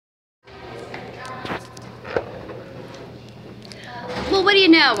well, what do you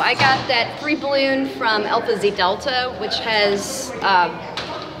know? I got that free balloon from Alpha Z Delta, which has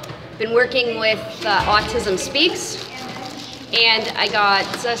been working with Autism Speaks. And I got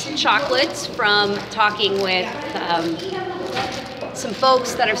some chocolates from talking with some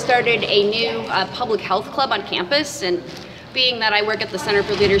folks that have started a new public health club on campus. And being that I work at the Center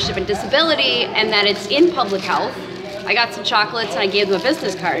for Leadership and Disability and that it's in public health, I got some chocolates and I gave them a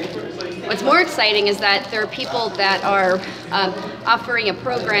business card. What's more exciting is that there are people that are offering a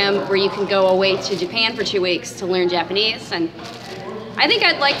program where you can go away to Japan for 2 weeks to learn Japanese. And I think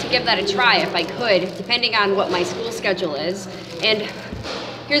I'd like to give that a try if I could, depending on what my school schedule is. And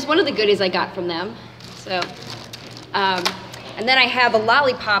here's one of the goodies I got from them. So, and then I have a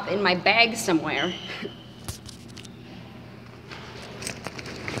lollipop in my bag somewhere.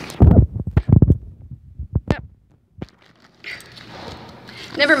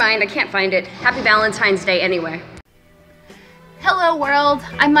 Never mind, I can't find it. Happy Valentine's Day anyway. Hello world,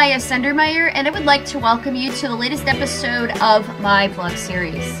 I'm Miyah Sendermeyer, and I would like to welcome you to the latest episode of my blog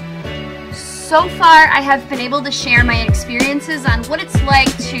series. So far, I have been able to share my experiences on what it's like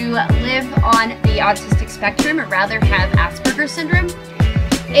to live on the autistic spectrum, or rather have Asperger's syndrome.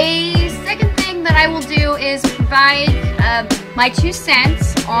 A second thing that I will do is provide my 2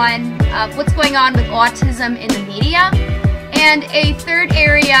 cents on what's going on with autism in the media. And a third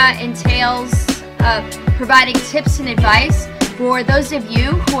area entails providing tips and advice for those of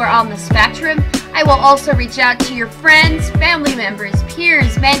you who are on the spectrum. I will also reach out to your friends, family members,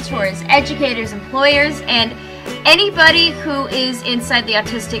 peers, mentors, educators, employers, and anybody who is inside the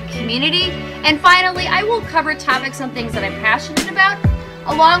autistic community. And finally, I will cover topics on things that I'm passionate about,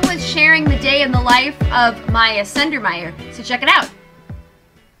 along with sharing the day in the life of Miyah Sendermeyer. So check it out.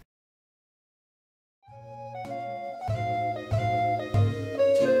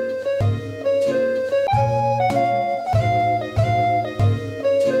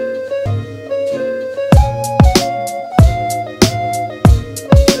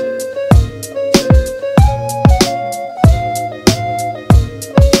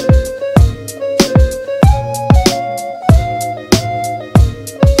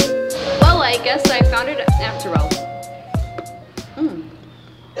 I guess I found it after all.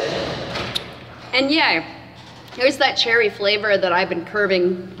 And yeah, here's that cherry flavor that I've been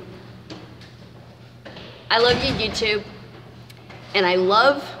curving. I love you, YouTube, and I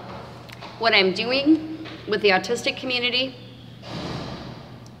love what I'm doing with the autistic community,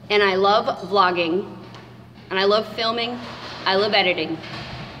 and I love vlogging, and I love filming, I love editing.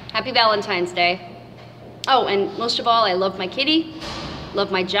 Happy Valentine's Day. Oh, and most of all, I love my kitty. Love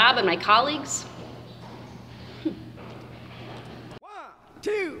my job and my colleagues. 1,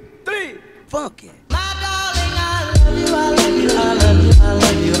 2, 3, funk it. My darling, I love you, I love you, I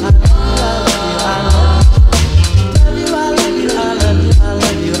love you, I love you, I love you, I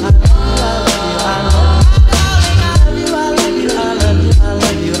love you.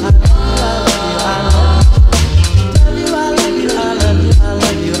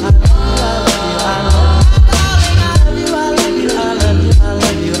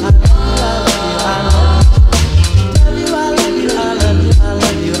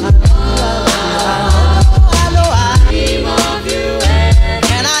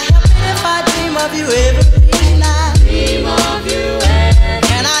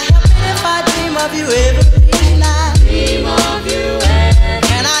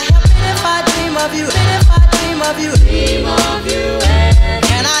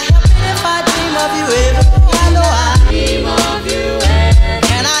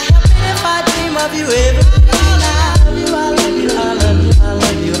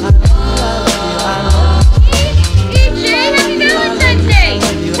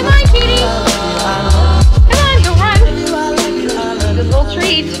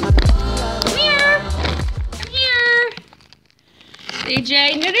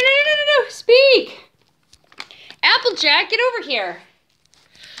 DJ, no, speak! Applejack, get over here.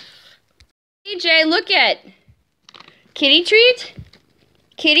 DJ, look at. Kitty treat?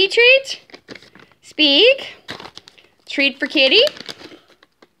 Kitty treat? Speak. Treat for kitty?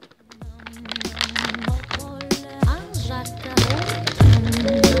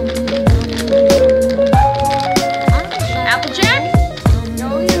 Applejack?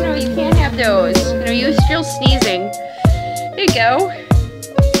 No, you can't have those. No, you're still sneezing. There you go.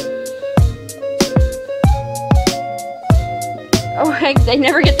 Oh, I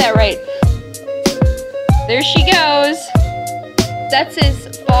never get that right. There she goes. That's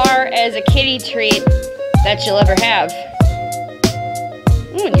as far as a kitty treat that you'll ever have.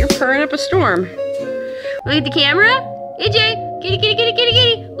 Oh, and you're purring up a storm. Look at the camera. Hey, Jay. Kitty, kitty, kitty, kitty,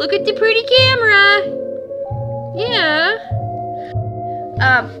 kitty. Look at the pretty camera. Yeah.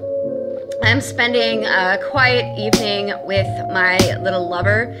 I'm spending a quiet evening with my little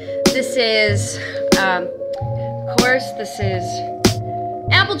lover. This is, of course, this is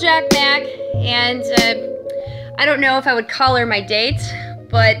Applejack Mac, and I don't know if I would call her my date,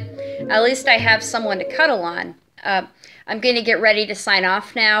 but at least I have someone to cuddle on. I'm going to get ready to sign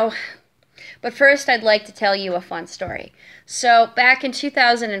off now, but first I'd like to tell you a fun story. So back in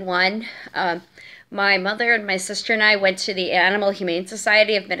 2001, my mother and my sister and I went to the Animal Humane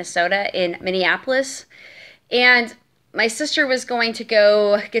Society of Minnesota in Minneapolis, and my sister was going to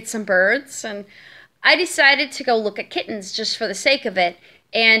go get some birds, and I decided to go look at kittens just for the sake of it.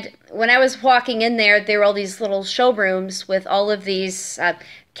 And when I was walking in there were all these little showrooms with all of these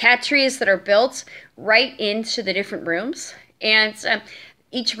cat trees that are built right into the different rooms. And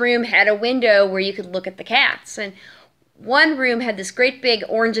each room had a window where you could look at the cats. And one room had this great big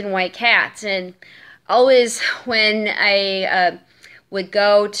orange and white cat. And always when I would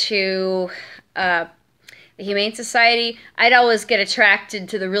go to the Humane Society, I'd always get attracted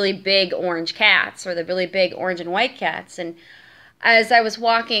to the really big orange cats or the really big orange and white cats. And as I was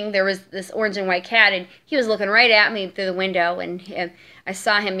walking, there was this orange and white cat, and he was looking right at me through the window, and I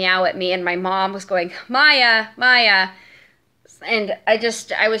saw him meow at me, and my mom was going, "Miyah, Miyah," and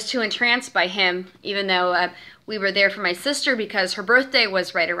I was too entranced by him, even though we were there for my sister because her birthday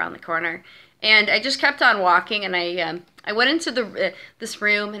was right around the corner. And I just kept on walking, and I went into this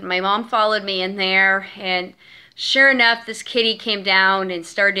room, and my mom followed me in there, and sure enough, this kitty came down and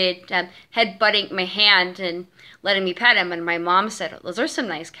started head-butting my hand and letting me pet him. And my mom said, "Those are some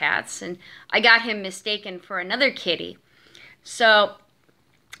nice cats." And I got him mistaken for another kitty. So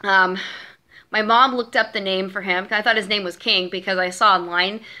my mom looked up the name for him. I thought his name was King because I saw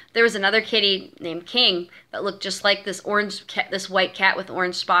online there was another kitty named King that looked just like this white cat with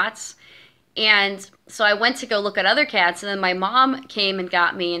orange spots. And so I went to go look at other cats, and then my mom came and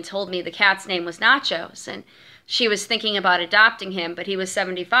got me and told me the cat's name was Nachos, and she was thinking about adopting him, but he was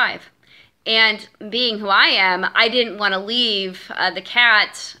 75. And being who I am, I didn't want to leave the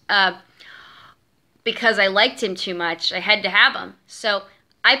cat because I liked him too much. I had to have him. So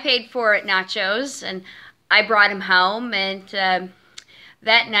I paid for Nachos, and I brought him home, and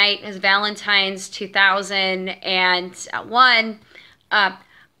that night is Valentine's 2001.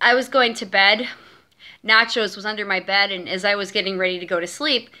 I was going to bed. Nachos was under my bed, and as I was getting ready to go to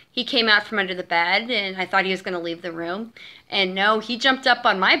sleep, he came out from under the bed, and I thought he was going to leave the room. And no, he jumped up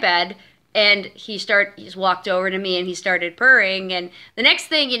on my bed, and he just walked over to me, and he started purring. And the next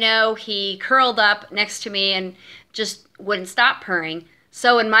thing you know, he curled up next to me and just wouldn't stop purring.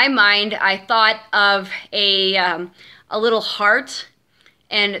 So in my mind, I thought of a little heart,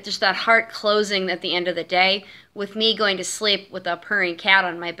 and just that heart closing at the end of the day with me going to sleep with a purring cat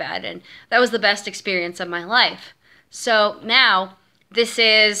on my bed. And that was the best experience of my life. So now this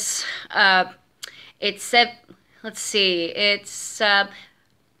is, let's see, it's, I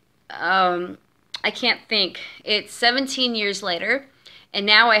can't think. It's 17 years later, and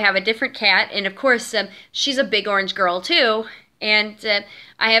now I have a different cat, and of course, she's a big orange girl too, and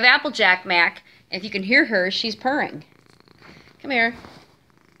I have Applejack Mac. If you can hear her, she's purring. Come here.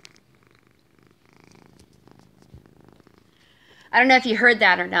 I don't know if you heard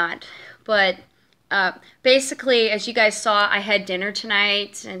that or not, but basically, as you guys saw, I had dinner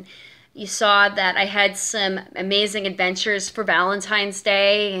tonight, and you saw that I had some amazing adventures for Valentine's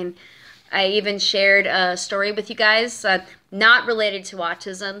Day, and I even shared a story with you guys, not related to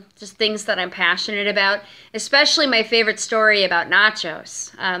autism, just things that I'm passionate about, especially my favorite story about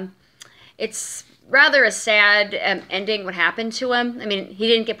Nachos. It's rather a sad ending what happened to him. I mean, he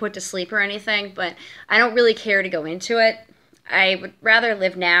didn't get put to sleep or anything, but I don't really care to go into it. I would rather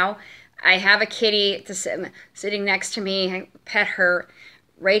live now. I have a kitty sitting next to me. I pet her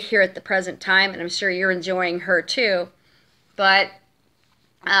right here at the present time, and I'm sure you're enjoying her too. But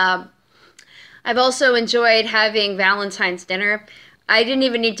I've also enjoyed having Valentine's dinner. I didn't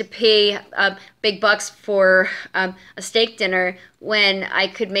even need to pay big bucks for a steak dinner when I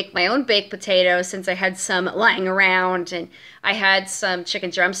could make my own baked potatoes, since I had some lying around, and I had some chicken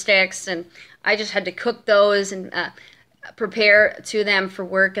drumsticks, and I just had to cook those and prepare to them for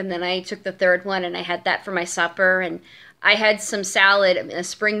work, and then I took the third one and I had that for my supper, and I had some salad, a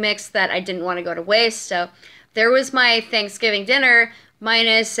spring mix that I didn't want to go to waste. So there was my Thanksgiving dinner,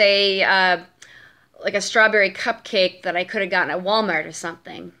 minus a like a strawberry cupcake that I could have gotten at Walmart or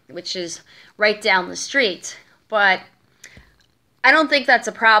something, which is right down the street. But I don't think that's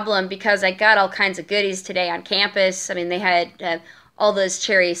a problem because I got all kinds of goodies today on campus. I mean, they had all those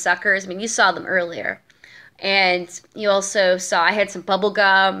cherry suckers. I mean, you saw them earlier. And you also saw I had some bubble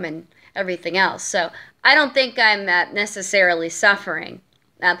gum and everything else. So I don't think I'm necessarily suffering.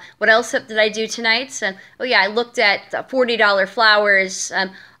 What else did I do tonight? Oh yeah, I looked at $40 flowers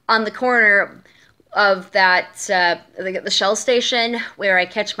on the corner of that the Shell station where I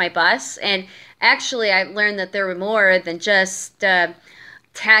catch my bus, and actually I learned that there were more than just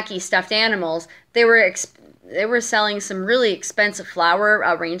tacky stuffed animals. They were selling some really expensive flower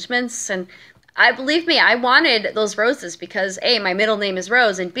arrangements, and believe me, I wanted those roses because A, my middle name is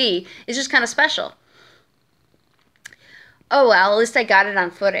Rose, and B, it's just kind of special. Oh well, at least I got it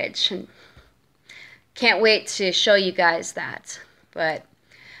on footage, and can't wait to show you guys that. But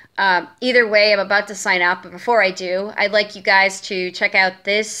either way, I'm about to sign off, but before I do, I'd like you guys to check out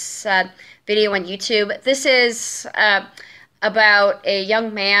this video on YouTube. This is about a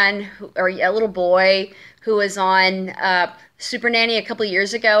young man, or a little boy, who was on Super Nanny a couple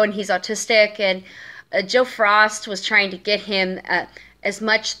years ago, and he's autistic, and Joe Frost was trying to get him as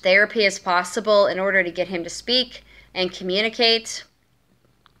much therapy as possible in order to get him to speak and communicate.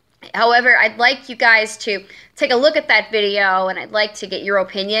 However, I'd like you guys to take a look at that video, and I'd like to get your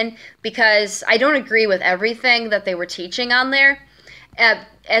opinion, because I don't agree with everything that they were teaching on there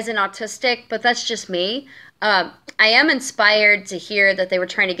as an autistic, but that's just me. I am inspired to hear that they were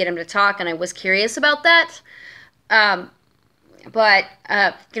trying to get him to talk, and I was curious about that. But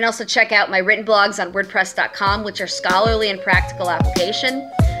you can also check out my written blogs on wordpress.com, which are scholarly and practical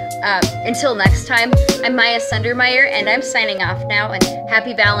application. Until next time, I'm Miyah Sundermeyer, and I'm signing off now, and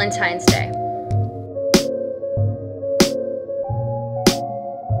happy Valentine's Day.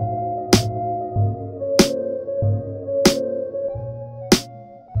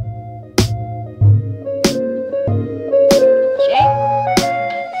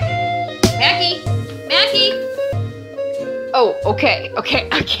 Mackie! Oh, okay.